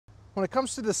When it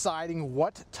comes to deciding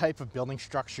what type of building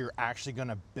structure you're actually going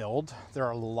to build, there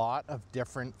are a lot of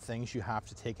different things you have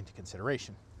to take into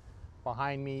consideration.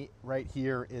 Behind me right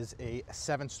here is a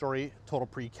 7-story total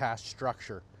precast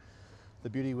structure. The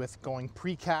beauty with going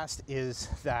precast is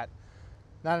that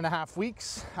 9.5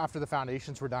 weeks after the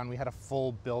foundations were done, we had a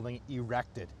full building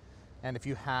erected. And if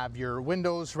you have your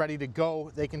windows ready to go,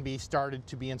 they can be started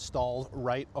to be installed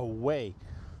right away.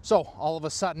 So all of a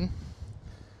sudden,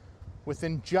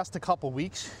 within just a couple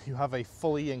weeks, you have a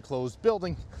fully enclosed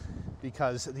building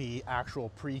because the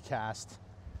actual precast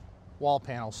wall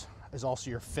panels is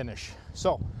also your finish.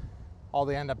 So all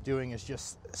they end up doing is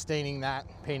just staining that,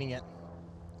 painting it,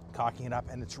 caulking it up,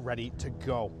 and it's ready to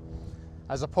go.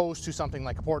 As opposed to something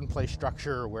like a board and place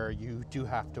structure where you do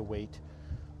have to wait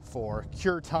for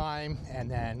cure time and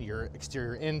then your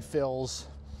exterior infills.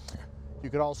 You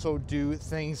could also do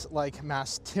things like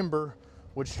mass timber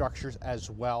wood structures as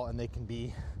well, and they can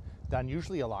be done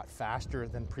usually a lot faster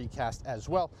than precast as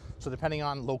well. So depending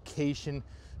on location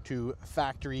to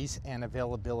factories and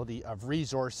availability of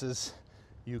resources,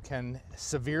 you can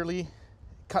severely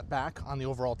cut back on the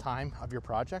overall time of your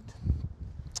project,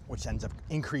 which ends up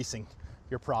increasing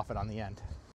your profit on the end.